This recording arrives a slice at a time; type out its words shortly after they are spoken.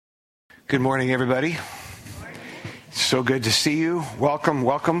Good morning, everybody. So good to see you. Welcome,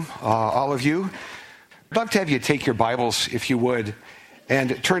 all of you. I'd love to have you take your Bibles, if you would,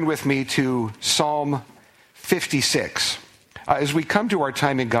 and turn with me to Psalm 56. As we come to our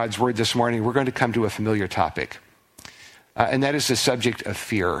time in God's Word this morning, we're going to come to a familiar topic, and that is the subject of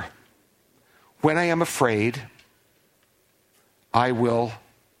fear. When I am afraid, I will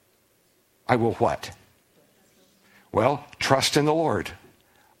what? Well, trust in the Lord.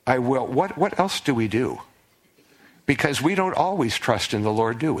 I will. What else do we do? Because we don't always trust in the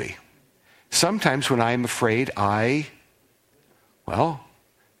Lord, do we? Sometimes when I am afraid, I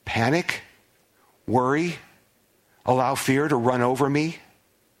panic, worry, allow fear to run over me,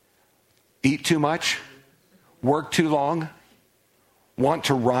 eat too much, work too long, want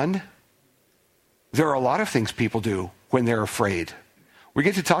to run. There are a lot of things people do when they're afraid. We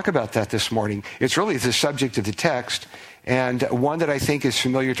get to talk about that this morning. It's really the subject of the text, and one that I think is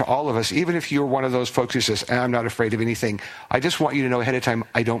familiar to all of us. Even if you're one of those folks who says, I'm not afraid of anything, I just want you to know ahead of time,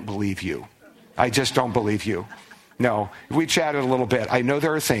 I don't believe you. I just don't believe you. No, we chatted a little bit. I know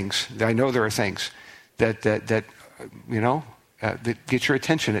there are things that get your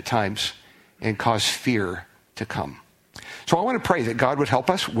attention at times and cause fear to come. So I want to pray that God would help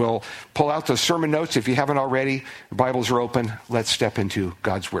us. We'll pull out the sermon notes if you haven't already. The Bibles are open. Let's step into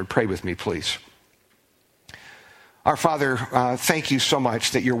God's Word. Pray with me, please. Our Father, thank you so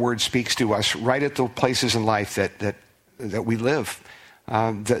much that your Word speaks to us right at the places in life that we live.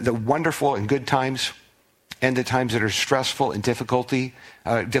 The wonderful and good times and the times that are stressful and difficulty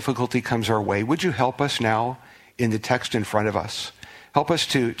comes our way. Would you help us now in the text in front of us? Help us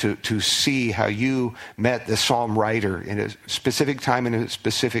to see how you met the psalm writer in a specific time in a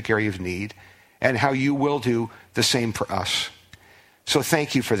specific area of need, and how you will do the same for us. So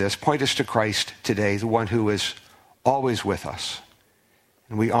thank you for this. Point us to Christ today, the one who is always with us.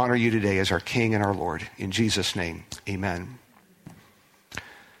 And we honor you today as our King and our Lord. In Jesus' name, amen.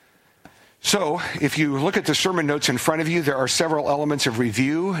 So, if you look at the sermon notes in front of you, there are several elements of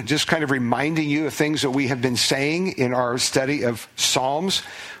review, just kind of reminding you of things that we have been saying in our study of Psalms.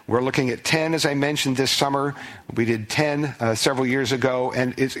 We're looking at 10, as I mentioned, this summer. We did 10 several years ago,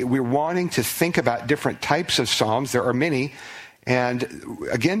 and we're wanting to think about different types of Psalms. There are many. And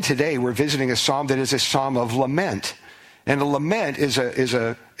again, today, we're visiting a Psalm that is a Psalm of lament. And a lament is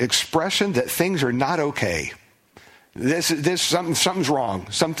a expression that things are not okay. Something's wrong.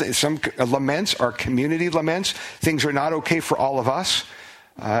 Some laments are community laments. Things are not okay for all of us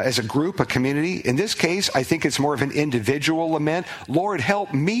as a group, a community. In this case, I think it's more of an individual lament. Lord,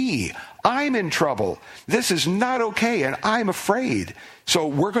 help me. I'm in trouble. This is not okay, and I'm afraid. So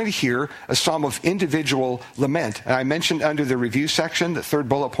we're going to hear a psalm of individual lament. And I mentioned under the review section, the third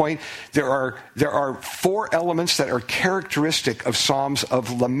bullet point, there are 4 elements that are characteristic of psalms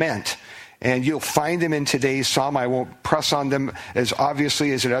of lament. And you'll find them in today's psalm. I won't press on them as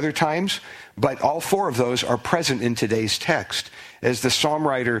obviously as at other times, but all 4 of those are present in today's text. As the psalm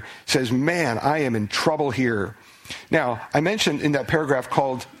writer says, man, I am in trouble here. Now, I mentioned in that paragraph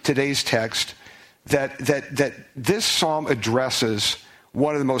called today's text that this psalm addresses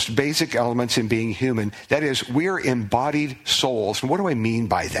one of the most basic elements in being human. That is, we are embodied souls. And what do I mean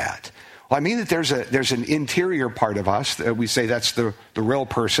by that? Well, I mean that there's an interior part of us. We say that's the real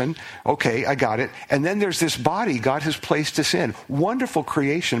person. Okay, I got it. And then there's this body God has placed us in. Wonderful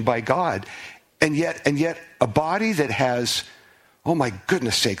creation by God. And yet a body that has, oh my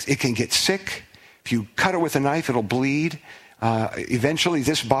goodness sakes, it can get sick. If you cut it with a knife, it'll bleed. Eventually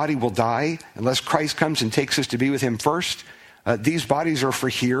this body will die unless Christ comes and takes us to be with him first. These bodies are for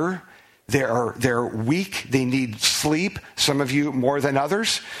here. They're weak. They need sleep. Some of you more than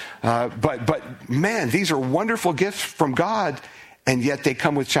others. But man, these are wonderful gifts from God, and yet they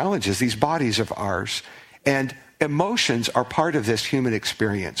come with challenges, these bodies of ours. And emotions are part of this human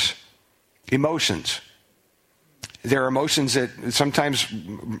experience. Emotions. There are emotions that sometimes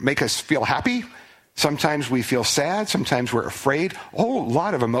make us feel happy. Sometimes we feel sad. Sometimes we're afraid. A whole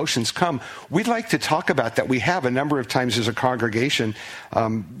lot of emotions come. We'd like to talk about that. We have a number of times as a congregation.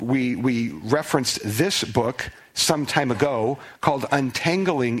 We referenced this book some time ago called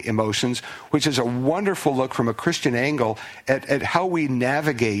Untangling Emotions, which is a wonderful look from a Christian angle at how we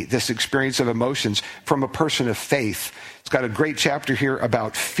navigate this experience of emotions from a person of faith. It's got a great chapter here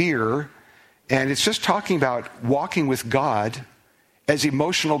about fear, and it's just talking about walking with God as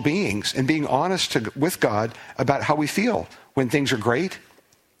emotional beings and being honest with God about how we feel when things are great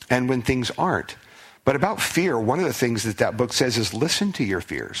and when things aren't. But about fear, one of the things that book says is listen to your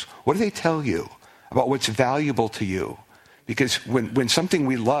fears. What do they tell you about what's valuable to you? Because when something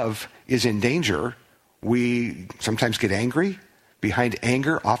we love is in danger, we sometimes get angry. Behind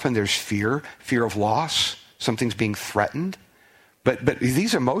anger, often there's fear of loss. Something's being threatened. But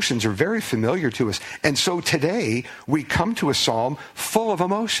these emotions are very familiar to us. And so today, we come to a psalm full of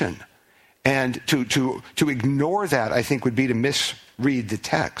emotion. And to ignore that, I think, would be to misread the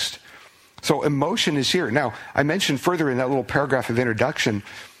text. So emotion is here. Now, I mentioned further in that little paragraph of introduction,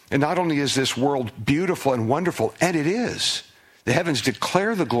 and not only is this world beautiful and wonderful, and it is. The heavens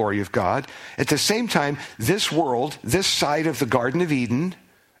declare the glory of God. At the same time, this world, this side of the Garden of Eden,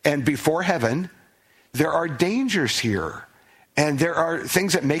 and before heaven, there are dangers here. And there are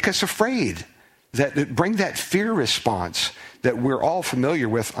things that make us afraid, that bring that fear response that we're all familiar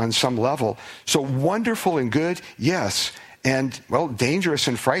with on some level. So wonderful and good, yes. And, well, dangerous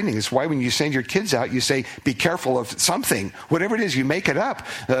and frightening. It's why when you send your kids out, you say, be careful of something. Whatever it is, you make it up.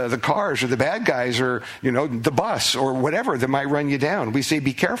 The cars or the bad guys or, the bus or whatever that might run you down. We say,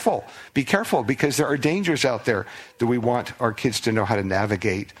 be careful, because there are dangers out there that we want our kids to know how to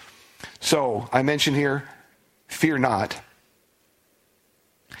navigate. So I mentioned here, fear not.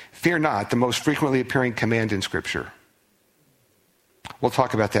 Fear not, the most frequently appearing command in Scripture. We'll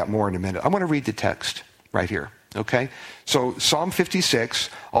talk about that more in a minute. I want to read the text right here, okay? So Psalm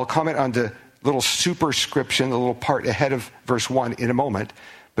 56, I'll comment on the little superscription, the little part ahead of verse 1 in a moment.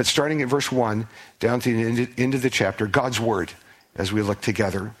 But starting at verse 1 down to the end of the chapter, God's word as we look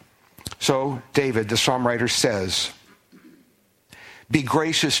together. So David, the psalm writer, says, be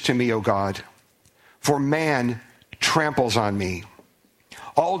gracious to me, O God, for man tramples on me.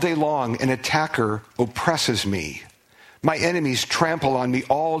 All day long, an attacker oppresses me. My enemies trample on me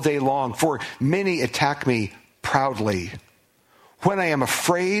all day long, for many attack me proudly. When I am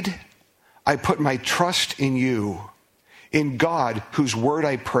afraid, I put my trust in you. In God, whose word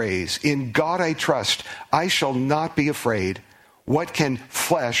I praise. In God I trust. I shall not be afraid. What can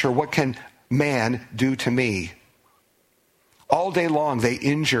flesh or what can man do to me? All day long they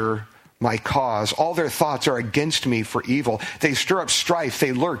injure my cause. All their thoughts are against me for evil. They stir up strife.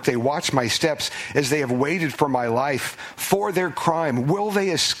 They lurk. They watch my steps as they have waited for my life. For their crime, will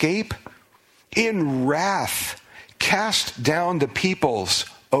they escape? In wrath, cast down the peoples,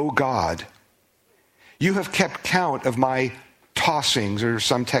 O God. You have kept count of my tossings, or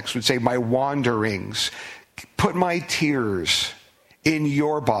some texts would say my wanderings. Put my tears in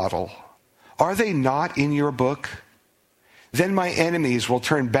your bottle. Are they not in your book? Then my enemies will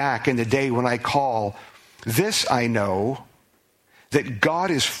turn back in the day when I call. This I know, that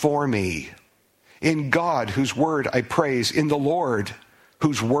God is for me. In God, whose word I praise. In the Lord,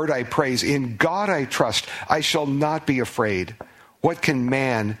 whose word I praise. In God I trust. I shall not be afraid. What can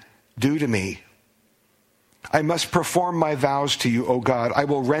man do to me? I must perform my vows to you, O God. I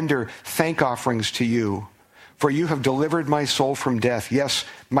will render thank offerings to you. For you have delivered my soul from death. Yes,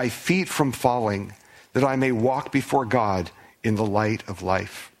 my feet from falling, that I may walk before God in the light of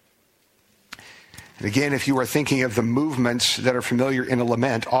life. And again, if you are thinking of the movements that are familiar in a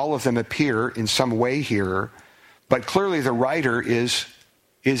lament, all of them appear in some way here, but clearly the writer is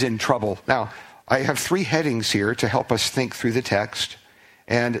in trouble. Now, I have three headings here to help us think through the text,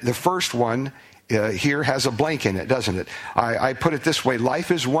 and the first one here has a blank in it, doesn't it? I put it this way: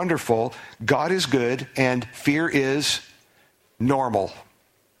 life is wonderful, God is good, and fear is normal.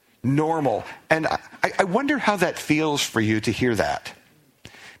 Normal. And I wonder how that feels for you to hear that.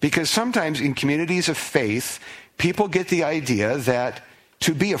 Because sometimes in communities of faith, people get the idea that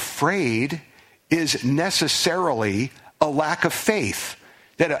to be afraid is necessarily a lack of faith.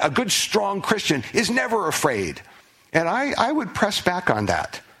 That a good, strong Christian is never afraid. And I would press back on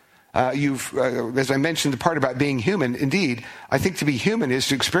that. As I mentioned, the part about being human, indeed, I think to be human is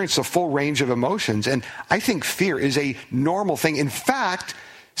to experience the full range of emotions. And I think fear is a normal thing. In fact,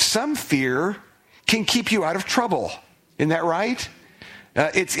 some fear can keep you out of trouble. Isn't that right?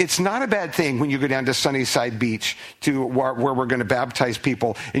 It's not a bad thing when you go down to Sunnyside Beach to where we're going to baptize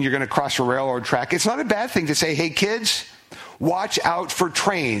people and you're going to cross a railroad track. It's not a bad thing to say, hey, kids, watch out for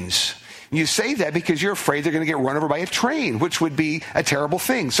trains. You say that because you're afraid they're going to get run over by a train, which would be a terrible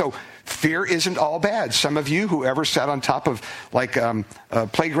thing. So fear isn't all bad. Some of you, whoever sat on top of like a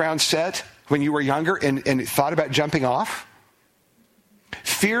playground set when you were younger and thought about jumping off,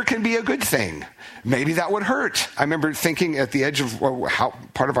 fear can be a good thing. Maybe that would hurt. I remember thinking at the edge of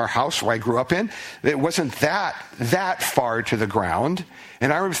part of our house where I grew up in, it wasn't that far to the ground.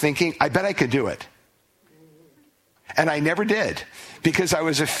 And I remember thinking, I bet I could do it. And I never did because I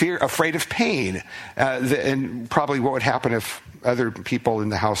was afraid of pain. And probably what would happen if other people in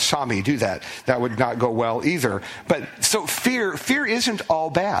the house saw me do that. That would not go well either. But so fear isn't all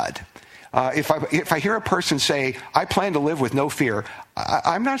bad. If I hear a person say, I plan to live with no fear,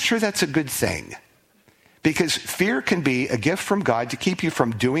 I'm not sure that's a good thing. Because fear can be a gift from God to keep you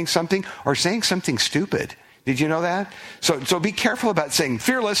from doing something or saying something stupid. Did you know that? So be careful about saying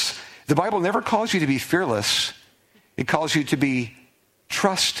fearless. The Bible never calls you to be fearless. It calls you to be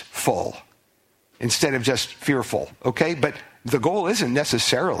trustful instead of just fearful, okay? But the goal isn't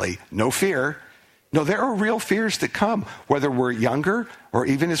necessarily no fear. No, there are real fears that come, whether we're younger or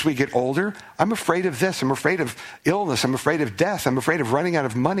even as we get older. I'm afraid of this. I'm afraid of illness. I'm afraid of death. I'm afraid of running out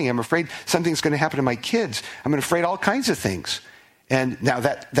of money. I'm afraid something's going to happen to my kids. I'm afraid all kinds of things. And now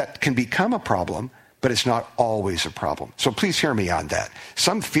that can become a problem, but it's not always a problem. So please hear me on that.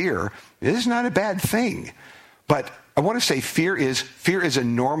 Some fear is not a bad thing, but I want to say fear is a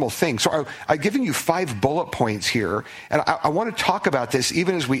normal thing. So I've given you 5 bullet points here, and I want to talk about this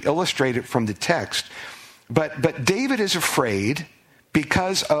even as we illustrate it from the text. But David is afraid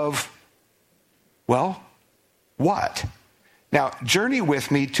because of, well, what? Now, journey with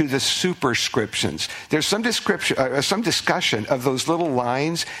me to the superscriptions. There's some discussion of those little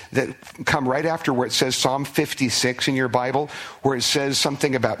lines that come right after where it says Psalm 56 in your Bible, where it says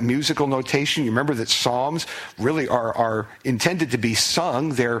something about musical notation. You remember that Psalms really are intended to be sung.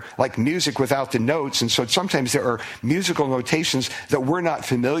 They're like music without the notes. And so sometimes there are musical notations that we're not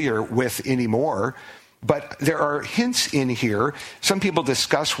familiar with anymore. But there are hints in here. Some people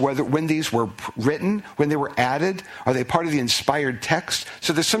discuss when these were written, when they were added, are they part of the inspired text?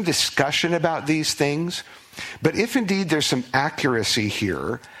 So there's some discussion about these things. But if indeed there's some accuracy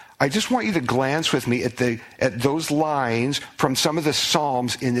here, I just want you to glance with me at those lines from some of the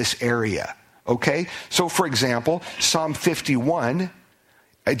Psalms in this area. Okay? So for example, Psalm 51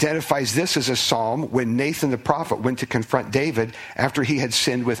 identifies this as a psalm when Nathan the prophet went to confront David after he had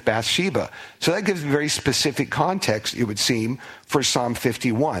sinned with Bathsheba. So that gives a very specific context, it would seem, for Psalm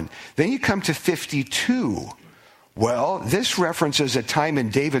 51. Then you come to 52. Well, this references a time in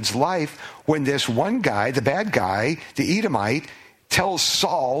David's life when this one guy, the bad guy, the Edomite, tells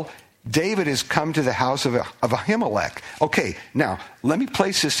Saul, David has come to the house of Ahimelech. Okay, now, let me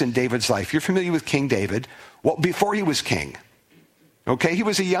place this in David's life. You're familiar with King David. Well, before he was king, okay, he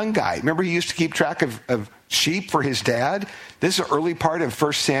was a young guy. Remember, he used to keep track of sheep for his dad? This is an early part of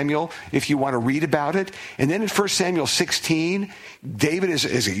 1 Samuel, if you want to read about it. And then in 1 Samuel 16, David,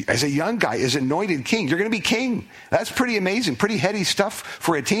 as a young guy, is anointed king. You're going to be king. That's pretty amazing, pretty heady stuff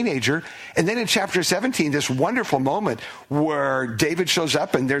for a teenager. And then in chapter 17, this wonderful moment where David shows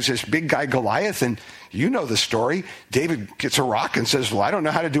up and there's this big guy Goliath, and you know the story. David gets a rock and says, well, I don't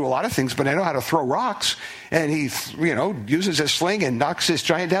know how to do a lot of things, but I know how to throw rocks. And he, uses a sling and knocks this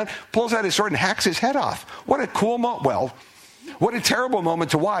giant down, pulls out his sword and hacks his head off. What a cool moment. Well, what a terrible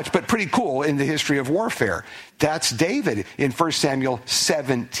moment to watch, but pretty cool in the history of warfare. That's David in 1 Samuel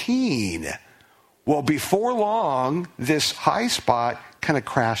 17. Well, before long, this high spot kind of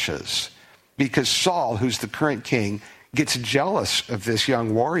crashes because Saul, who's the current king, gets jealous of this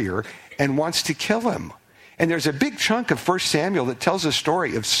young warrior and wants to kill him. And there's a big chunk of 1 Samuel that tells a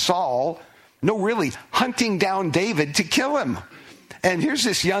story of Saul, hunting down David to kill him. And here's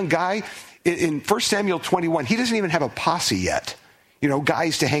this young guy in 1 Samuel 21. He doesn't even have a posse yet,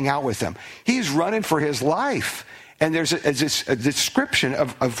 guys to hang out with him. He's running for his life. And there's a description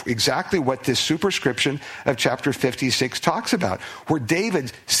of exactly what this superscription of chapter 56 talks about, where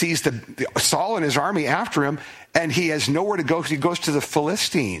David sees Saul and his army after him, and he has nowhere to go. He goes to the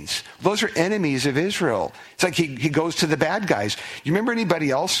Philistines. Those are enemies of Israel. It's like he goes to the bad guys. You remember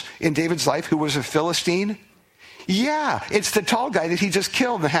anybody else in David's life who was a Philistine? Yeah, it's the tall guy that he just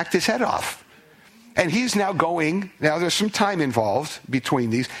killed and hacked his head off. And he's now there's some time involved between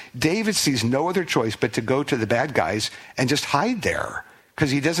these. David sees no other choice but to go to the bad guys and just hide there because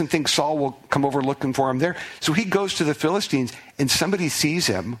he doesn't think Saul will come over looking for him there. So he goes to the Philistines and somebody sees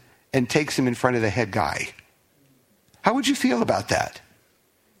him and takes him in front of the head guy. How would you feel about that?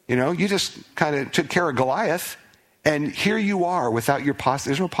 You just kind of took care of Goliath, and here you are without your posse.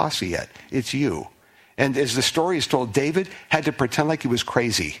 There's no posse yet. It's you. And as the story is told, David had to pretend like he was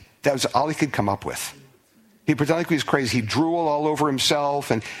crazy. That was all he could come up with. He pretended like he was crazy. He drooled all over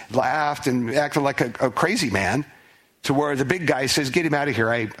himself and laughed and acted like a crazy man, to where the big guy says, get him out of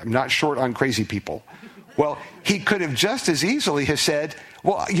here. I'm not short on crazy people. Well, he could have just as easily have said,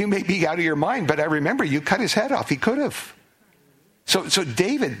 well, you may be out of your mind, but I remember you cut his head off. He could have. So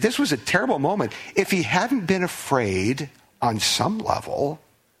David, this was a terrible moment. If he hadn't been afraid on some level,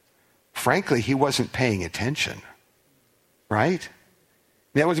 frankly, he wasn't paying attention, right?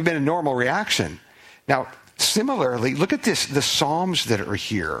 That would have been a normal reaction. Now, similarly, look at this, the Psalms that are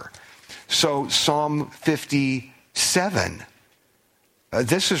here. So Psalm 57,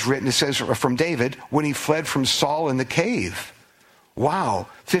 this is written, it says from David, when he fled from Saul in the cave. Wow.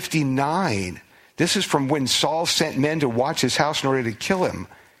 59, This is from when Saul sent men to watch his house in order to kill him.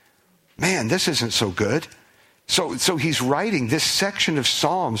 Man, this isn't so good. So he's writing this section of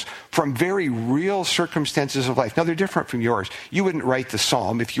Psalms from very real circumstances of life. Now, they're different from yours. You wouldn't write the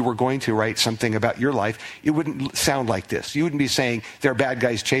Psalm if you were going to write something about your life. It wouldn't sound like this. You wouldn't be saying, there are bad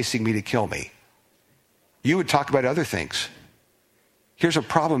guys chasing me to kill me. You would talk about other things. Here's a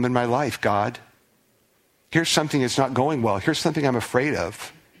problem in my life, God. Here's something that's not going well. Here's something I'm afraid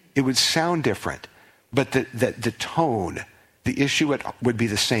of. It would sound different, but the tone, the issue would be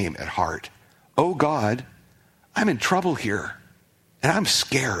the same at heart. Oh, God, I'm in trouble here, and I'm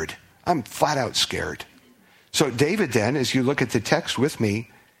scared. I'm flat out scared. So David then, as you look at the text with me,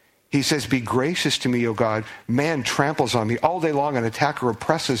 he says, be gracious to me, O God. Man tramples on me all day long. An attacker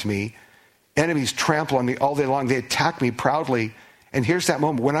oppresses me. Enemies trample on me all day long. They attack me proudly. And here's that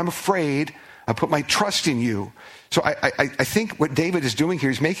moment when I'm afraid, I put my trust in you. So I think what David is doing here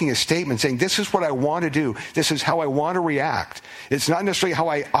is making a statement saying, this is what I want to do. This is how I want to react. It's not necessarily how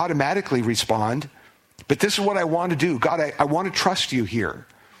I automatically respond, but this is what I want to do. God, I want to trust you here.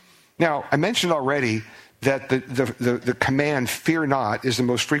 Now, I mentioned already that the command, fear not, is the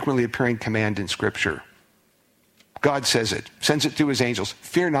most frequently appearing command in Scripture. God says it, sends it through his angels.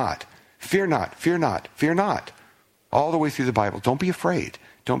 Fear not, fear not, fear not, fear not. All the way through the Bible. Don't be afraid.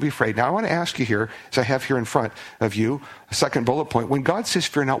 Don't be afraid. Now, I want to ask you here, as I have here in front of you, a second bullet point. When God says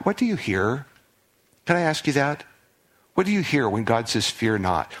fear not, what do you hear? Can I ask you that? What do you hear when God says fear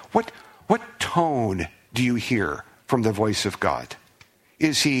not? What tone do you hear from the voice of God?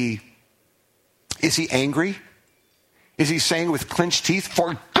 Is he angry? Is he saying with clenched teeth,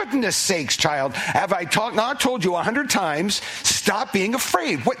 for goodness sakes, child, have I told you 100 times, stop being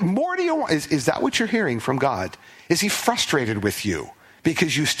afraid. What more do you want? Is that what you're hearing from God? Is he frustrated with you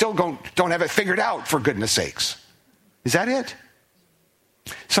because you still don't have it figured out, for goodness sakes? Is that it?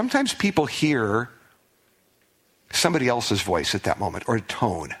 Sometimes people hear somebody else's voice at that moment, or a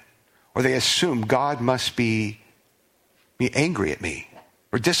tone, or they assume God must be angry at me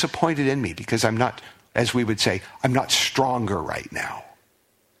or disappointed in me because I'm not, as we would say, I'm not stronger right now.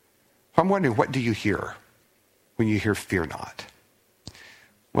 I'm wondering, what do you hear when you hear fear not?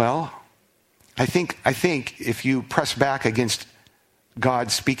 Well, I think if you press back against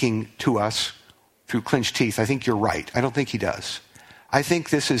God speaking to us through clenched teeth, I think you're right. I don't think he does. I think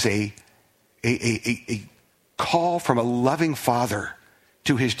this is a call from a loving father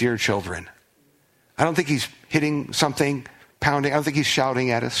to his dear children. I don't think he's hitting something, pounding. I don't think he's shouting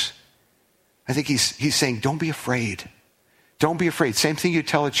at us. I think he's saying, don't be afraid. Don't be afraid. Same thing you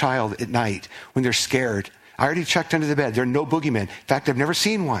tell a child at night when they're scared. I already checked under the bed. There are no boogeymen. In fact, I've never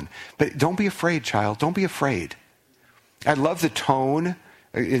seen one. But don't be afraid, child. Don't be afraid. I love the tone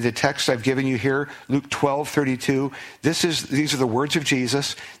in the text I've given you here, Luke 12:32. These are the words of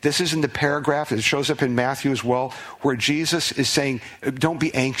Jesus. This is in the paragraph. It shows up in Matthew as well, where Jesus is saying, don't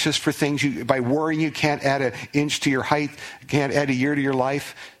be anxious for things. By worrying, you can't add an inch to your height, can't add a year to your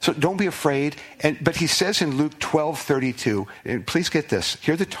life. So don't be afraid. But he says in Luke 12:32, and please get this,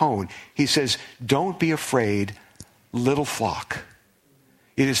 hear the tone. He says, don't be afraid, little flock.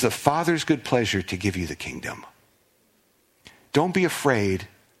 It is the Father's good pleasure to give you the kingdom. Don't be afraid,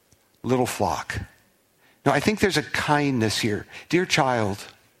 little flock. Now, I think there's a kindness here. Dear child,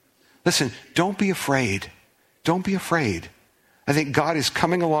 listen, don't be afraid. Don't be afraid. I think God is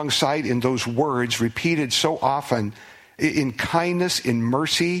coming alongside in those words repeated so often in kindness, in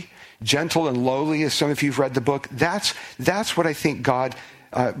mercy, gentle and lowly, as some of you have read the book. That's what I think God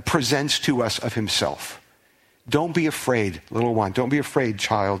presents to us of himself. Don't be afraid, little one. Don't be afraid,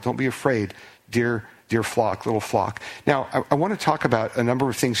 child. Don't be afraid, dear flock, little flock. Now, I want to talk about a number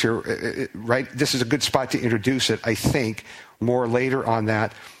of things here, right? This is a good spot to introduce it, I think, more later on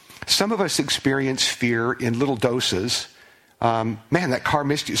that. Some of us experience fear in little doses. Man, that car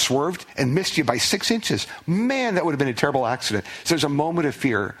swerved and missed you by 6 inches. Man, that would have been a terrible accident. So there's a moment of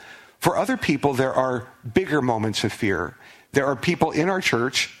fear. For other people, there are bigger moments of fear. There are people in our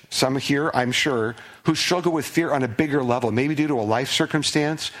church, some here, I'm sure, who struggle with fear on a bigger level, maybe due to a life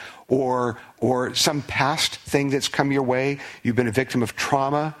circumstance or some past thing that's come your way. You've been a victim of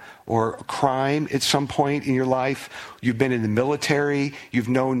trauma or crime at some point in your life. You've been in the military. You've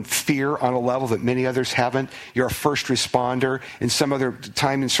known fear on a level that many others haven't. You're a first responder. In some other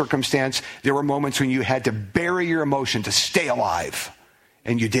time and circumstance, there were moments when you had to bury your emotion to stay alive.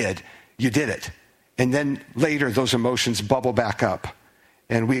 And you did. You did it. And then later, those emotions bubble back up.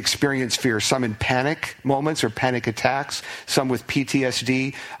 And we experience fear, some in panic moments or panic attacks, some with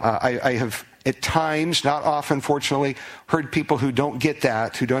PTSD. I have, at times, not often, fortunately, heard people who don't get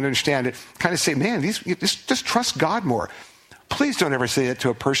that, who don't understand it, kind of say, man, just trust God more. Please don't ever say that to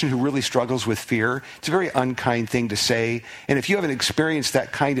a person who really struggles with fear. It's a very unkind thing to say. And if you haven't experienced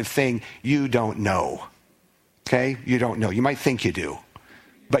that kind of thing, you don't know. Okay? You don't know. You might think you do,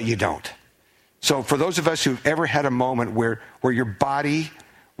 but you don't. So for those of us who've ever had a moment where your body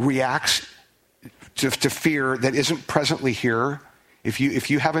reacts to fear that isn't presently here, if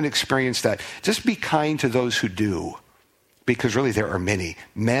you haven't experienced that, just be kind to those who do. Because really there are many,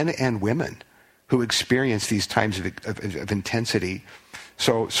 men and women, who experience these times of intensity.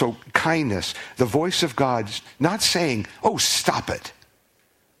 So kindness, the voice of God, not saying, oh, stop it.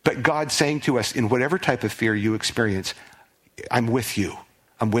 But God saying to us, in whatever type of fear you experience, I'm with you.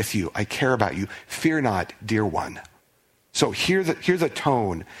 I'm with you. I care about you. Fear not, dear one. So hear the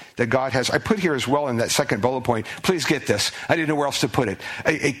tone that God has. I put here as well in that second bullet point. Please get this. I didn't know where else to put it.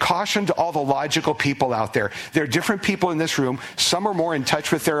 A caution to all the logical people out there. There are different people in this room. Some are more in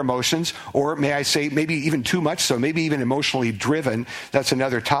touch with their emotions, or may I say, maybe even too much so, maybe even emotionally driven. That's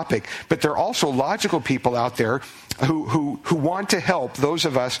another topic. But there are also logical people out there who want to help those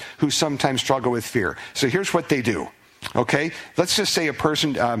of us who sometimes struggle with fear. So here's what they do. Okay, let's just say a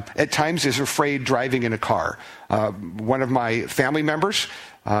person at times is afraid driving in a car. One of my family members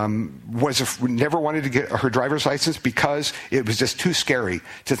never wanted to get her driver's license because it was just too scary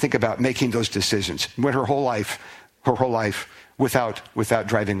to think about making those decisions. Went her whole life without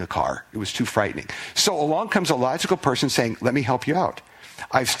driving a car. It was too frightening. So along comes a logical person saying, let me help you out.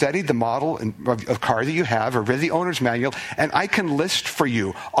 I've studied the model of car that you have, or read the owner's manual, and I can list for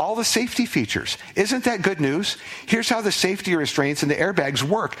you all the safety features. Isn't that good news? Here's how the safety restraints and the airbags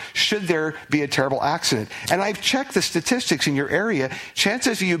work should there be a terrible accident. And I've checked the statistics in your area.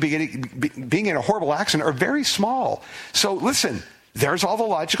 Chances of you being in a horrible accident are very small. So listen, there's all the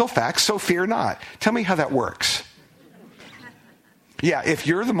logical facts, so fear not. Tell me how that works. Yeah, if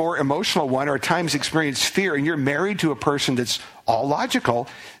you're the more emotional one or at times experience fear and you're married to a person that's all logical,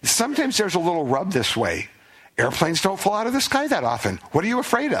 sometimes there's a little rub this way. Airplanes don't fall out of the sky that often. What are you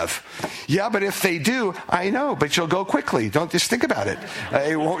afraid of? Yeah, but if they do, I know, but you'll go quickly. Don't just think about it.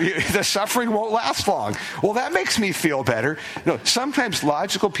 The suffering won't last long. Well, that makes me feel better. No, sometimes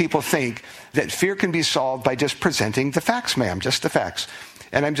logical people think that fear can be solved by just presenting the facts, ma'am, just the facts.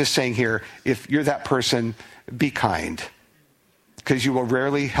 And I'm just saying here, if you're that person, be kind. Because you will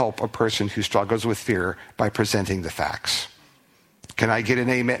rarely help a person who struggles with fear by presenting the facts. Can I get an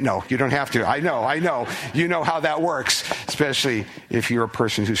amen? No, you don't have to. I know. You know how that works, especially if you're a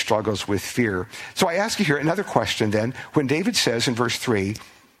person who struggles with fear. So I ask you here another question then. When David says in verse 3,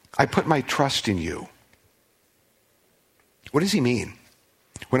 I put my trust in you. What does he mean?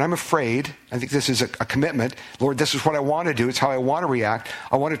 When I'm afraid, I think this is a commitment. Lord, this is what I want to do. It's how I want to react.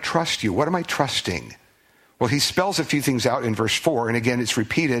 I want to trust you. What am I trusting? Well, he spells a few things out in verse 4, and again, it's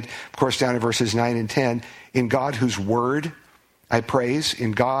repeated, of course, down in verses 9 and 10. In God whose word I praise,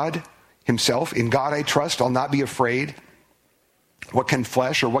 in God himself, in God I trust, I'll not be afraid. What can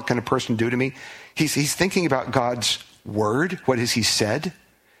flesh or what can a person do to me? He's thinking about God's word. What has he said?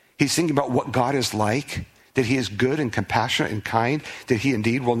 He's thinking about what God is like, that he is good and compassionate and kind, that he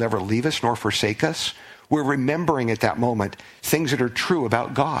indeed will never leave us nor forsake us. We're remembering at that moment things that are true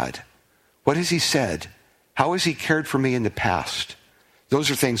about God. What has he said? How has he cared for me in the past? Those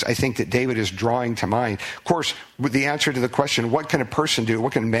are things I think that David is drawing to mind. Of course, with the answer to the question, what can a person do?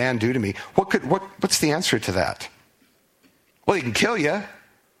 What can a man do to me? What's the answer to that? Well, he can kill you,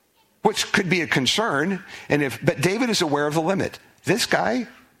 which could be a concern. But David is aware of the limit. This guy,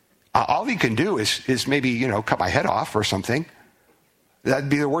 all he can do is maybe, cut my head off or something. That'd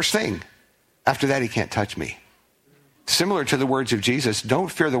be the worst thing. After that, he can't touch me. Similar to the words of Jesus,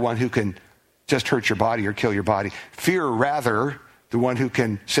 don't fear the one who can just hurt your body or kill your body. Fear rather the one who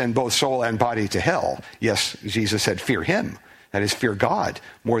can send both soul and body to hell. Yes, Jesus said fear him. That is, fear God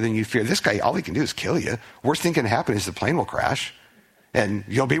more than you fear this guy. All he can do is kill you. Worst thing can happen is the plane will crash and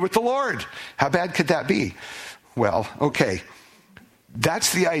you'll be with the Lord. How bad could that be? Well, okay.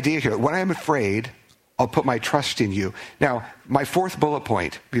 That's the idea here. When I'm afraid, I'll put my trust in you. Now, my fourth bullet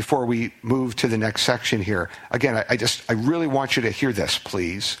point before we move to the next section here. Again, I really want you to hear this,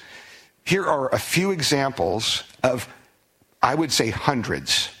 please. Here are a few examples of, I would say,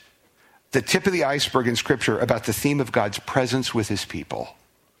 hundreds, the tip of the iceberg in Scripture about the theme of God's presence with his people.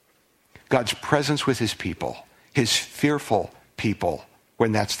 God's presence with his people, his fearful people,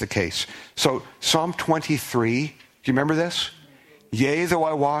 when that's the case. So Psalm 23, do you remember this? Yea, though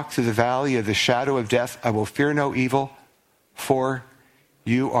I walk through the valley of the shadow of death, I will fear no evil, for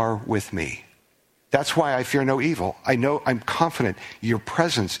you are with me. That's why I fear no evil. I know, I'm confident your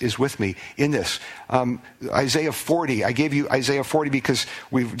presence is with me in this. Isaiah 40, I gave you Isaiah 40 because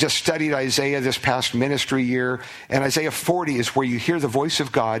we've just studied Isaiah this past ministry year. And Isaiah 40 is where you hear the voice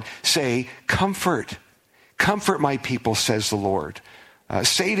of God say, comfort my people, says the Lord.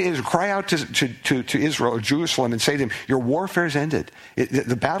 Say to Israel, cry out to Israel or Jerusalem and say to them, your warfare's ended.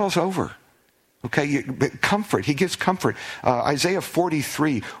 The battle's over. Okay, comfort. He gives comfort. Isaiah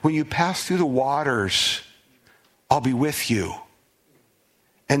 43, when you pass through the waters, I'll be with you.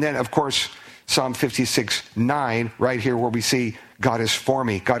 And then, of course, Psalm 56:9, right here where we see God is for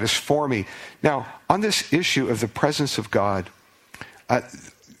me. God is for me. Now, on this issue of the presence of God,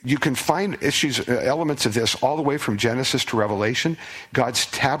 you can find elements of this all the way from Genesis to Revelation. God's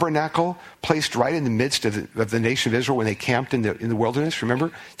tabernacle placed right in the midst of the nation of Israel when they camped in the wilderness.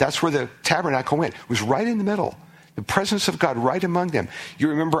 Remember? That's where the tabernacle went. It was right in the middle. The presence of God right among them. You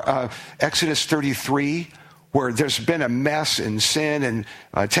remember Exodus 33, where there's been a mess and sin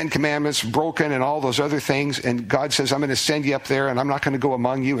and 10 commandments broken and all those other things. And God says, I'm going to send you up there and I'm not going to go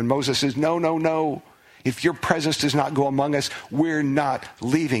among you. And Moses says, no. If your presence does not go among us, we're not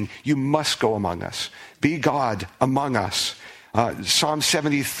leaving. You must go among us. Be God among us. Psalm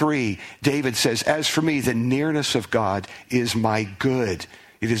 73, David says, as for me, the nearness of God is my good.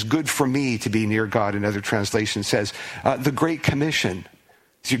 It is good for me to be near God, another translation says. The Great Commission.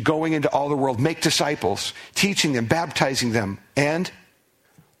 So you're going into all the world, make disciples, teaching them, baptizing them, and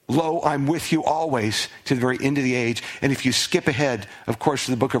lo, I'm with you always to the very end of the age. And if you skip ahead, of course,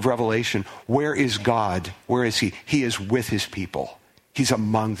 to the book of Revelation, where is God? Where is he? He is with his people. He's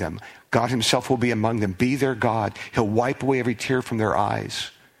among them. God himself will be among them. Be their God. He'll wipe away every tear from their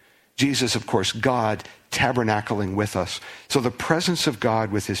eyes. Jesus, of course, God tabernacling with us. So the presence of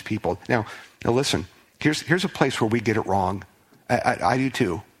God with his people. Now listen, here's a place where we get it wrong. I do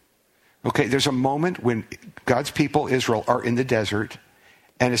too. Okay, there's a moment when God's people, Israel, are in the desert,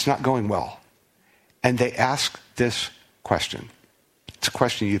 and it's not going well. And they ask this question. It's a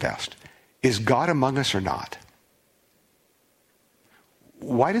question you've asked. Is God among us or not?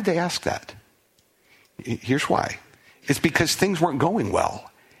 Why did they ask that? Here's why. It's because things weren't going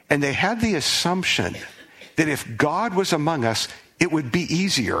well. And they had the assumption that if God was among us, it would be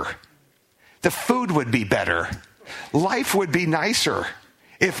easier. The food would be better. Life would be nicer.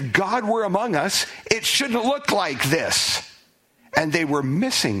 If God were among us, it shouldn't look like this. And they were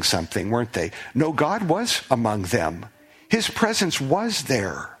missing something, weren't they? No, God was among them. His presence was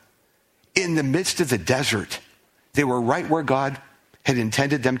there in the midst of the desert. They were right where God had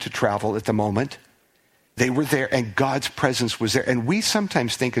intended them to travel at the moment. They were there, and God's presence was there. And we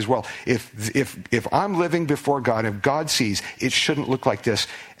sometimes think as well, if I'm living before God, if God sees, it shouldn't look like this.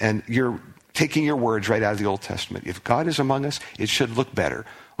 And you're taking your words right out of the Old Testament. If God is among us, it should look better.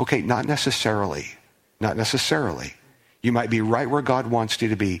 Okay, not necessarily. Not necessarily. You might be right where God wants you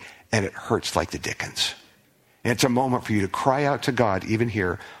to be, and it hurts like the dickens. And it's a moment for you to cry out to God, even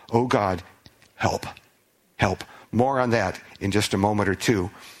here, oh God, help, help. More on that in just a moment or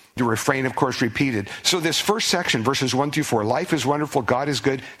two. The refrain, of course, repeated. So this first section, verses 1-4, life is wonderful, God is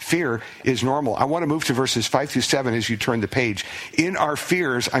good, fear is normal. I want to move to verses 5-7 as you turn the page. In our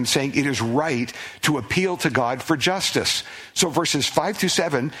fears, I'm saying it is right to appeal to God for justice. So verses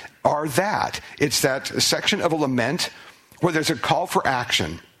 5-7 are that. It's that section of a lament where there's a call for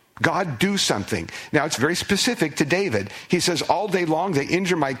action. God, do something. Now, it's very specific to David. He says, all day long they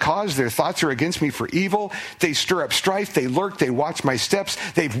injure my cause. Their thoughts are against me for evil. They stir up strife. They lurk. They watch my steps.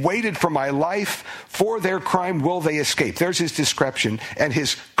 They've waited for my life. For their crime will they escape. There's his description. And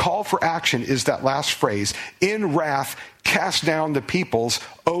his call for action is that last phrase, in wrath, cast down the peoples,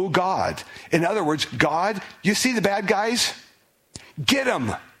 O God. In other words, God, you see the bad guys? Get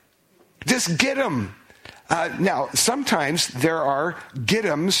them. Just get them. Now, sometimes there are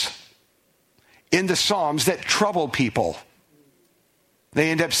get-ems in the Psalms that trouble people.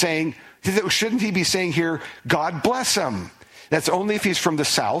 They end up saying, shouldn't he be saying here, God bless him? That's only if he's from the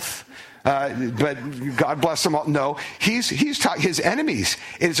south. But God bless them all. No, he's talking his enemies.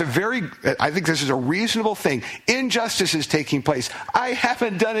 It's I think this is a reasonable thing. Injustice is taking place. I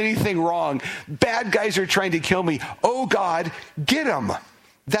haven't done anything wrong. Bad guys are trying to kill me. Oh God, get them.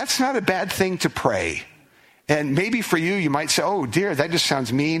 That's not a bad thing to pray. And maybe for you might say, oh dear, that just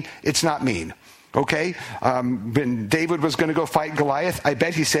sounds mean. It's not mean. Okay? When David was going to go fight Goliath, I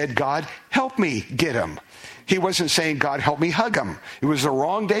bet he said, God, help me get him. He wasn't saying, God, help me hug him. It was the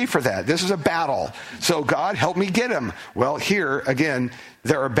wrong day for that. This is a battle. So God, help me get him. Well, here, again,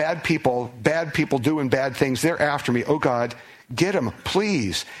 there are bad people doing bad things. They're after me. Oh God, Get them,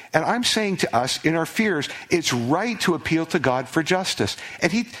 please. And I'm saying to us in our fears, it's right to appeal to God for justice.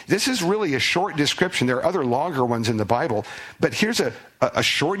 And this is really a short description. There are other longer ones in the Bible, but here's a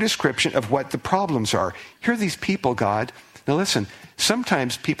short description of what the problems are. Here are these people, God. Now listen,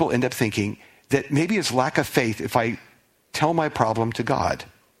 sometimes people end up thinking that maybe it's lack of faith if I tell my problem to God.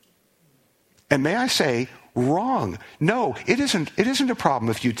 And may I say, wrong. No, it isn't a problem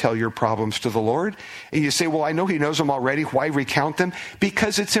if you tell your problems to the Lord. And you say, well, I know he knows them already. Why recount them?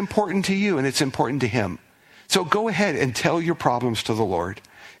 Because it's important to you and it's important to him. So go ahead and tell your problems to the Lord.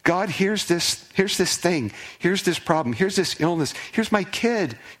 God, here's this thing. Here's this problem. Here's this illness. Here's my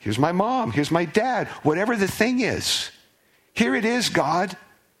kid. Here's my mom. Here's my dad. Whatever the thing is. Here it is, God.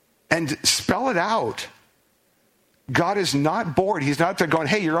 And spell it out. God is not bored. He's not there going,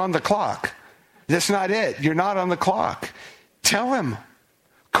 hey, you're on the clock. That's not it. You're not on the clock. Tell him.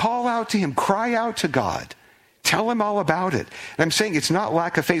 Call out to him. Cry out to God. Tell him all about it. And I'm saying it's not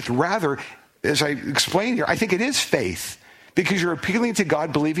lack of faith. Rather, as I explained here, I think it is faith. Because you're appealing to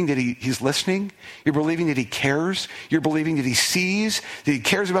God, believing that he's listening. You're believing that he cares. You're believing that he sees, that he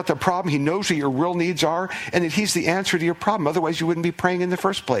cares about the problem. He knows what your real needs are, and that he's the answer to your problem. Otherwise, you wouldn't be praying in the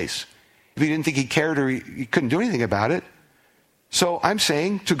first place. If you didn't think he cared or you couldn't do anything about it. So I'm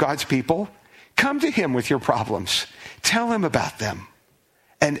saying to God's people, come to him with your problems. Tell him about them.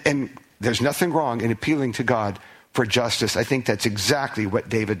 And there's nothing wrong in appealing to God for justice. I think that's exactly what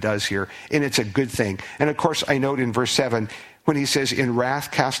David does here, and it's a good thing. And of course, I note in verse 7, when he says, in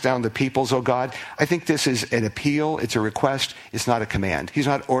wrath cast down the peoples, O God, I think this is an appeal, it's a request, it's not a command. He's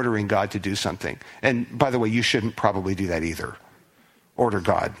not ordering God to do something. And by the way, you shouldn't probably do that either. Order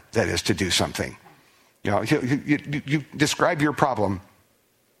God, that is, to do something. You know, you describe your problem,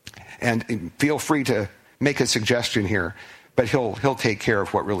 and feel free to make a suggestion here, but he'll take care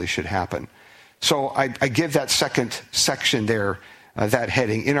of what really should happen. So I give that second section there, that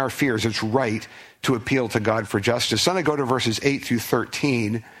heading, in our fears, it's right to appeal to God for justice. Then I go to verses 8 through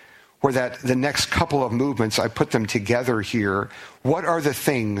 13, where the next couple of movements, I put them together here. What are the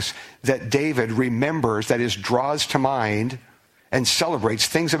things that David remembers, that is, draws to mind and celebrates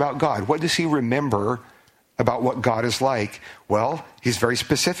things about God? What does he remember about what God is like? Well, he's very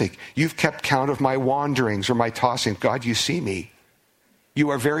specific. You've kept count of my wanderings or my tossing. God, you see me. You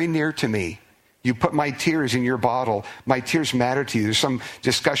are very near to me. You put my tears in your bottle. My tears matter to you. There's some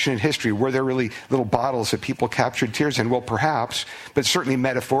discussion in history. Were there really little bottles that people captured tears in? Well, perhaps, but certainly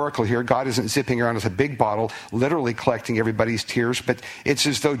metaphorical here. God isn't zipping around with a big bottle, literally collecting everybody's tears. But it's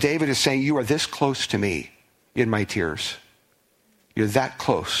as though David is saying, you are this close to me in my tears. You're that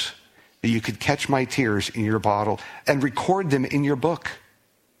close that you could catch my tears in your bottle and record them in your book.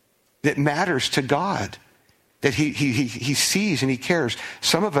 That matters to God. That he sees and he cares.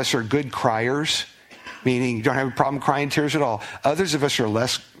 Some of us are good criers, meaning you don't have a problem crying tears at all. Others of us are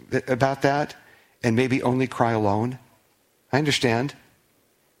less about that and maybe only cry alone. I understand.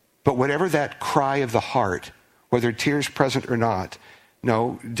 But whatever that cry of the heart, whether tears present or not,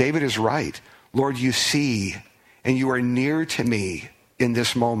 no, David is right. Lord, you see, and you are near to me in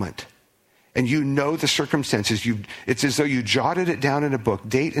this moment. And you know the circumstances. It's as though you jotted it down in a book,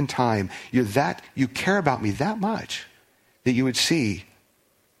 date and time. You care about me that much that you would see.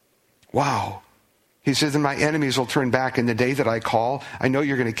 Wow. He says, then my enemies will turn back in the day that I call. I know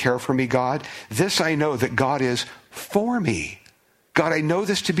you're going to care for me, God. This I know, that God is for me. God, I know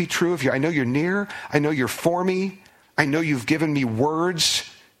this to be true of you. I know you're near. I know you're for me. I know you've given me words,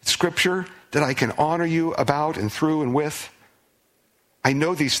 scripture, that I can honor you about and through and with. I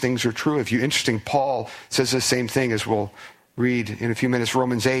know these things are true of you. Interesting, Paul says the same thing, as we'll read in a few minutes,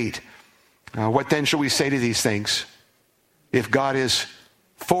 Romans 8. What then shall we say to these things? If God is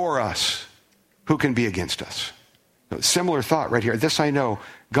for us, who can be against us? Similar thought right here. This I know,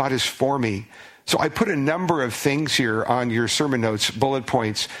 God is for me. So I put a number of things here on your sermon notes, bullet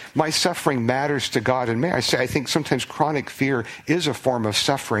points. My suffering matters to God. And may I say, I think sometimes chronic fear is a form of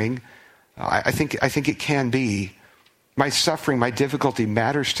suffering. I think it can be. My suffering, my difficulty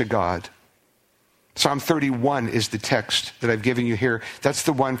matters to God. Psalm 31 is the text that I've given you here. That's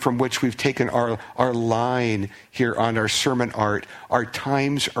the one from which we've taken our line here on our sermon art. Our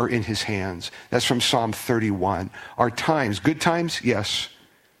times are in his hands. That's from Psalm 31. Our times, good times, yes.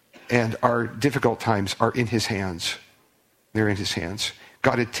 And our difficult times are in his hands. They're in his hands.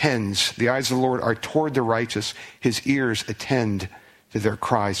 God attends. The eyes of the Lord are toward the righteous. His ears attend to their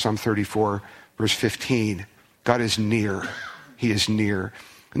cries. Psalm 34, verse 15. God is near. He is near.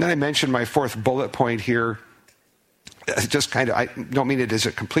 And then I mentioned my fourth bullet point here. Just I don't mean it as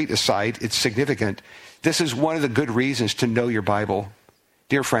a complete aside. It's significant. This is one of the good reasons to know your Bible.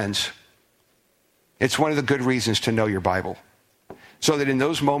 Dear friends, it's one of the good reasons to know your Bible. so that in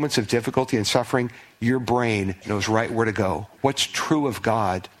those moments of difficulty and suffering, your brain knows right where to go. What's true of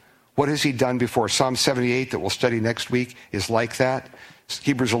God? What has he done before? Psalm 78 that we'll study next week is like that.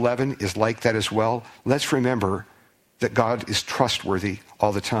 Hebrews 11 is like that as well. Let's remember that God is trustworthy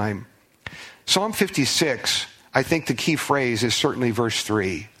all the time. Psalm 56, I think the key phrase is certainly verse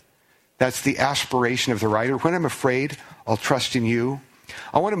 3. That's the aspiration of the writer. When I'm afraid, I'll trust in you.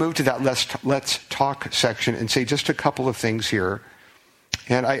 I want to move to that let's talk section and say just a couple of things here.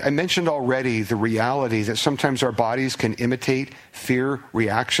 And I mentioned already the reality that sometimes our bodies can imitate fear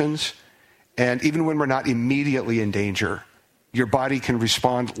reactions. And even when we're not immediately in danger, your body can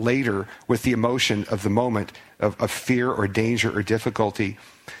respond later with the emotion of the moment of fear or danger or difficulty.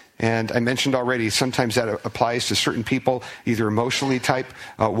 And I mentioned already, sometimes that applies to certain people, either emotionally type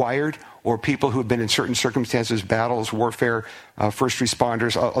wired, or people who have been in certain circumstances, battles, warfare, first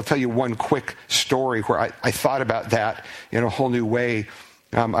responders. I'll tell you one quick story where I thought about that in a whole new way.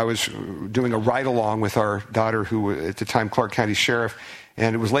 I was doing a ride-along with our daughter, who at the time Clark County Sheriff,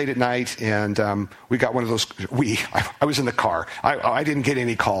 and it was late at night, and we got one of those, I was in the car. I didn't get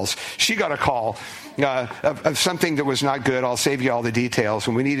any calls. She got a call of something that was not good. I'll save you all the details.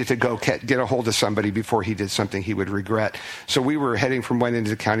 And we needed to go get a hold of somebody before he did something he would regret. So we were heading from one end of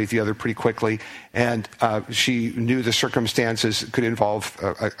the county to the other pretty quickly, and she knew the circumstances could involve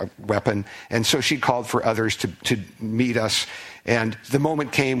a weapon. And so she called for others to meet us. And the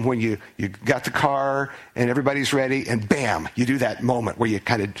moment came when you got the car and everybody's ready, and bam, you do that moment where you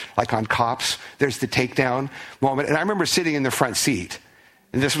kind of, like on Cops, there's the takedown moment. And I remember sitting in the front seat.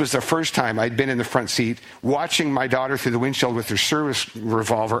 And this was the first time I'd been in the front seat, watching my daughter through the windshield with her service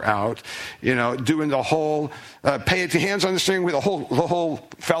revolver out, doing the whole, pay it to hands on the steering wheel, the whole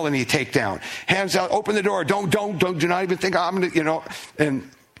felony takedown. Hands out, open the door, do not even think I'm going to, and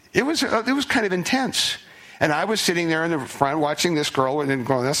it was kind of intense. And I was sitting there in the front watching this girl and then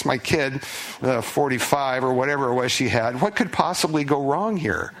going, that's my kid, 45 or whatever it was she had. What could possibly go wrong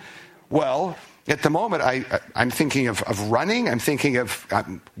here? Well, at the moment, I'm thinking of running. I'm thinking of,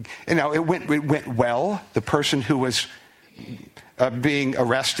 it went well. The person who was being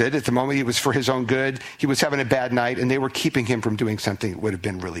arrested, at the moment, he was for his own good. He was having a bad night, and they were keeping him from doing something that would have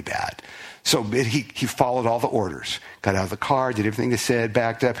been really bad. So he followed all the orders, got out of the car, did everything they said,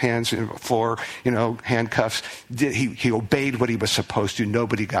 backed up, hands on the floor, handcuffs. He obeyed what he was supposed to.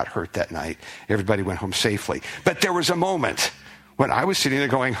 Nobody got hurt that night. Everybody went home safely. But there was a moment when I was sitting there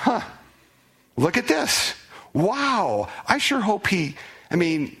going, look at this. Wow. I sure hope he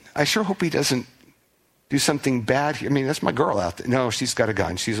doesn't do something bad here. That's my girl out there. No, she's got a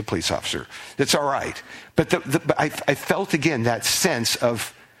gun. She's a police officer. That's all right. But I felt again that sense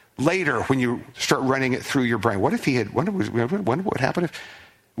of, later, when you start running it through your brain, what if he had, wonder what happened if,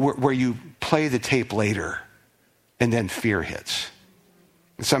 where you play the tape later and then fear hits.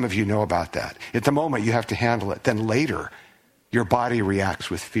 And some of you know about that. At the moment, you have to handle it. Then later, your body reacts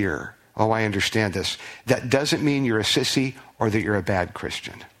with fear. Oh, I understand this. That doesn't mean you're a sissy or that you're a bad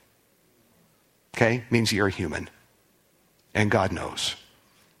Christian. Okay? It means you're a human. And God knows.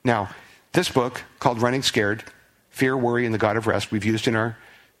 Now, this book called Running Scared, Fear, Worry, and the God of Rest, we've used in our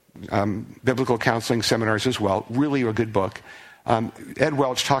biblical counseling seminars as well. Really a good book. Ed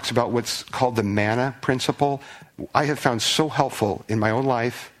Welch talks about what's called the manna principle. I have found so helpful in my own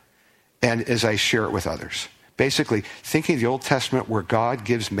life and as I share it with others. Basically, thinking of the Old Testament where God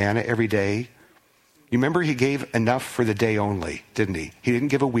gives manna every day. You remember he gave enough for the day only, didn't he? He didn't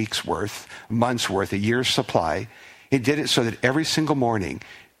give a week's worth, a month's worth, a year's supply. He did it so that every single morning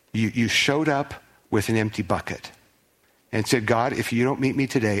you showed up with an empty bucket and said, God, if you don't meet me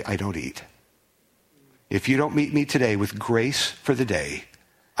today, I don't eat. If you don't meet me today with grace for the day,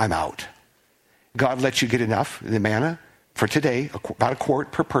 I'm out. God lets you get enough, the manna, for today, about a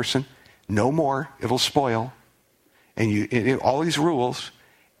quart per person. No more, it'll spoil. And all these rules,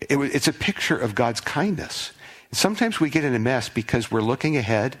 it's a picture of God's kindness. And sometimes we get in a mess because we're looking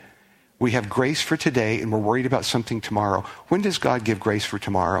ahead. We have grace for today and we're worried about something tomorrow. When does God give grace for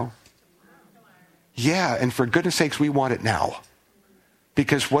tomorrow? Yeah, and for goodness sakes, we want it now.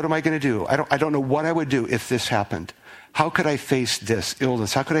 Because what am I going to do? I don't know what I would do if this happened. How could I face this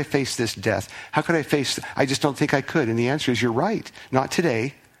illness? How could I face this death? How could I just don't think I could. And the answer is, you're right. Not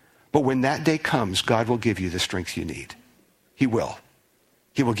today. But when that day comes, God will give you the strength you need. He will.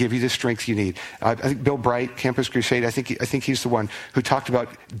 He will give you the strength you need. I think Bill Bright, Campus Crusade, I think he's the one who talked about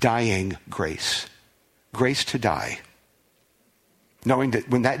dying grace. Grace to die. Knowing that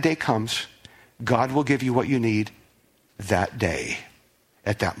when that day comes, God will give you what you need that day,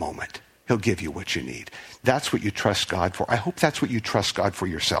 at that moment. He'll give you what you need. That's what you trust God for. I hope that's what you trust God for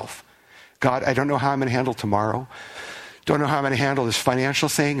yourself. God, I don't know how I'm going to handle tomorrow. Don't know how I'm going to handle this financial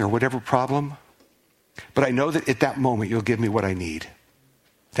thing or whatever problem. But I know that at that moment, you'll give me what I need.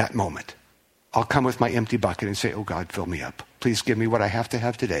 That moment. I'll come with my empty bucket and say, oh God, fill me up. Please give me what I have to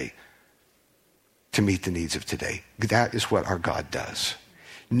have today to meet the needs of today. That is what our God does.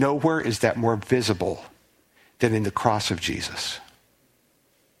 Nowhere is that more visible than in the cross of Jesus.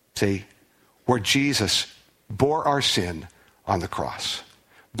 See, where Jesus bore our sin on the cross,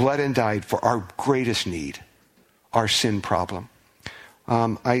 bled and died for our greatest need, our sin problem.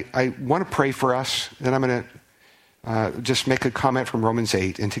 I want to pray for us, then I'm going to just make a comment from Romans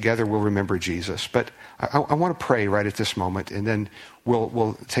 8, and together we'll remember Jesus. But I want to pray right at this moment, and then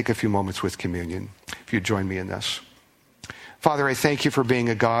we'll take a few moments with communion, if you'd join me in this. Father, I thank you for being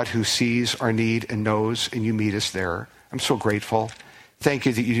a God who sees our need and knows, and you meet us there. I'm so grateful. Thank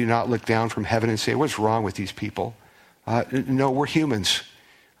you that you do not look down from heaven and say, what's wrong with these people? No, we're humans.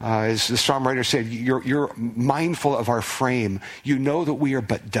 As the psalm writer said, you're mindful of our frame. You know that we are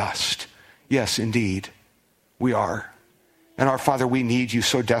but dust. Yes, indeed, we are. And our Father, we need you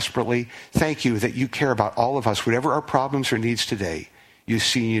so desperately. Thank you that you care about all of us, whatever our problems or needs today. You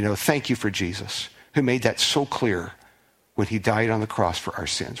see, you know. Thank you for Jesus, who made that so clear when he died on the cross for our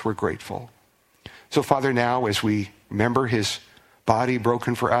sins. We're grateful. So, Father, now as we remember his body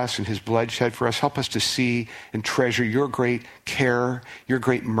broken for us and his blood shed for us, help us to see and treasure your great care, your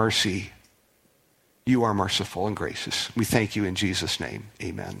great mercy. You are merciful and gracious. We thank you in Jesus' name.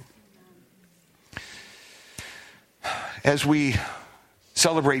 Amen. As we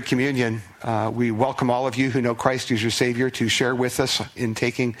celebrate communion, we welcome all of you who know Christ as your Savior to share with us in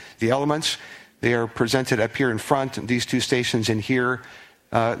taking the elements. They are presented up here in front, and these two stations in here.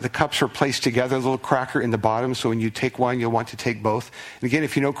 The cups are placed together, a little cracker in the bottom, so when you take one, you'll want to take both. And again,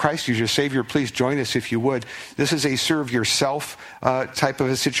 if you know Christ as your Savior, please join us if you would. This is a serve yourself type of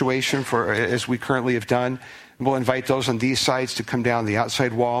a situation for as we currently have done. We'll invite those on these sides to come down the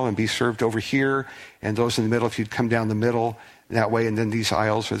outside wall and be served over here, and those in the middle, if you'd come down the middle that way, and then these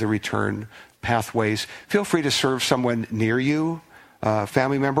aisles are the return pathways. Feel free to serve someone near you, a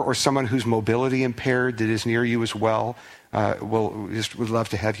family member, or someone who's mobility impaired that is near you as well. We'd love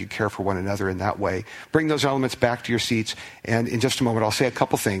to have you care for one another in that way. Bring those elements back to your seats, and in just a moment, I'll say a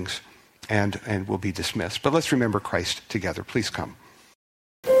couple things, and we'll be dismissed. But let's remember Christ together. Please come.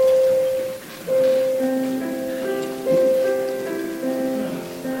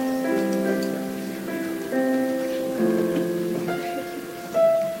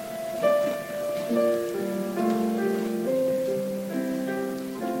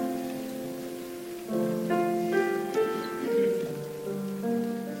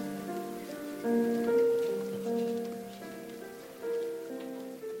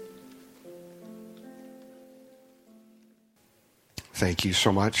 Thank you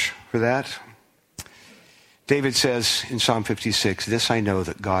so much for that. David says in Psalm 56, this I know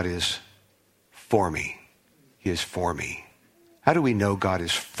that God is for me. He is for me. How do we know God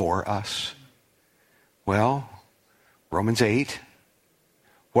is for us? Well, Romans 8,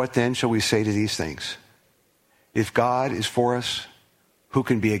 what then shall we say to these things? If God is for us, who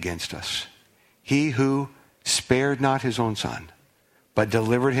can be against us? He who spared not his own son, but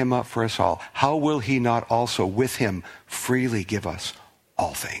delivered him up for us all, how will he not also with him freely give us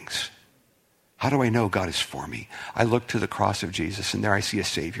all things? How do I know God is for me? I look to the cross of Jesus, and there I see a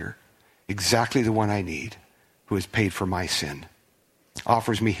Savior, exactly the one I need, who has paid for my sin,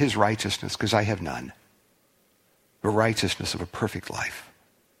 offers me his righteousness because I have none, the righteousness of a perfect life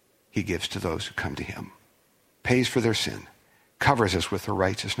he gives to those who come to him, pays for their sin, covers us with the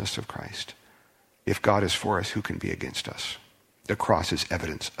righteousness of Christ. If God is for us, who can be against us? The cross is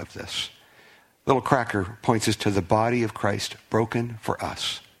evidence of this. Little cracker points us to the body of Christ broken for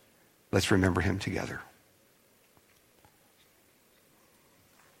us. Let's remember him together.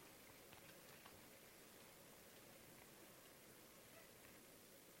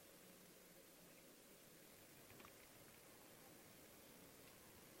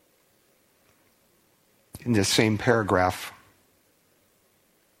 In this same paragraph,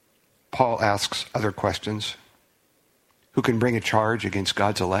 Paul asks other questions. Who can bring a charge against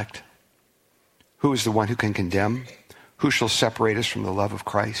God's elect? Who is the one who can condemn? Who shall separate us from the love of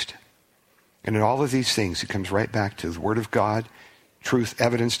Christ? And in all of these things, it comes right back to the Word of God, truth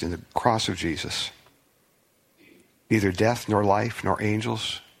evidenced in the cross of Jesus. Neither death, nor life, nor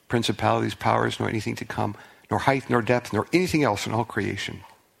angels, principalities, powers, nor anything to come, nor height, nor depth, nor anything else in all creation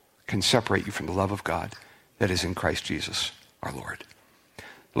can separate you from the love of God that is in Christ Jesus, our Lord.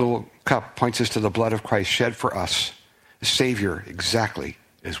 The little cup points us to the blood of Christ shed for us, a Savior exactly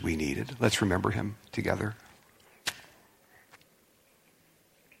as we needed. Let's remember him together.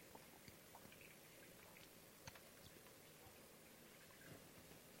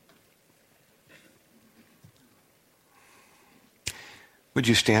 Would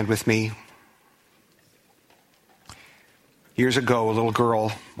you stand with me? Years ago, a little girl,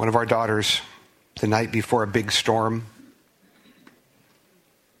 one of our daughters, the night before a big storm,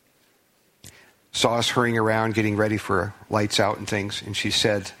 saw us hurrying around getting ready for lights out and things. And she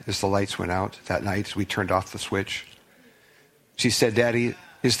said, as the lights went out that night, as we turned off the switch, she said, "Daddy,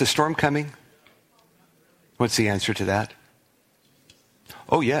 is the storm coming?" What's the answer to that?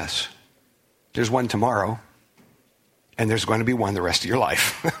 Oh, yes. There's one tomorrow, and there's going to be one the rest of your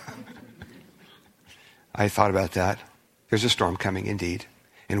life. I thought about that. There's a storm coming indeed.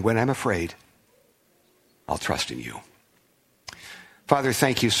 And when I'm afraid, I'll trust in you. Father,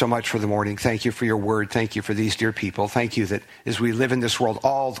 thank you so much for the morning. Thank you for your word. Thank you for these dear people. Thank you that as we live in this world,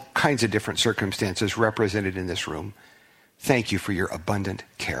 all kinds of different circumstances represented in this room. Thank you for your abundant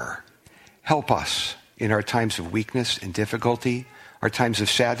care. Help us in our times of weakness and difficulty, our times of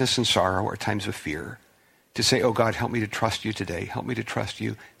sadness and sorrow, our times of fear, to say, oh God, help me to trust you today. Help me to trust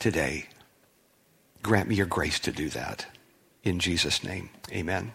you today. Grant me your grace to do that. In Jesus' name, amen.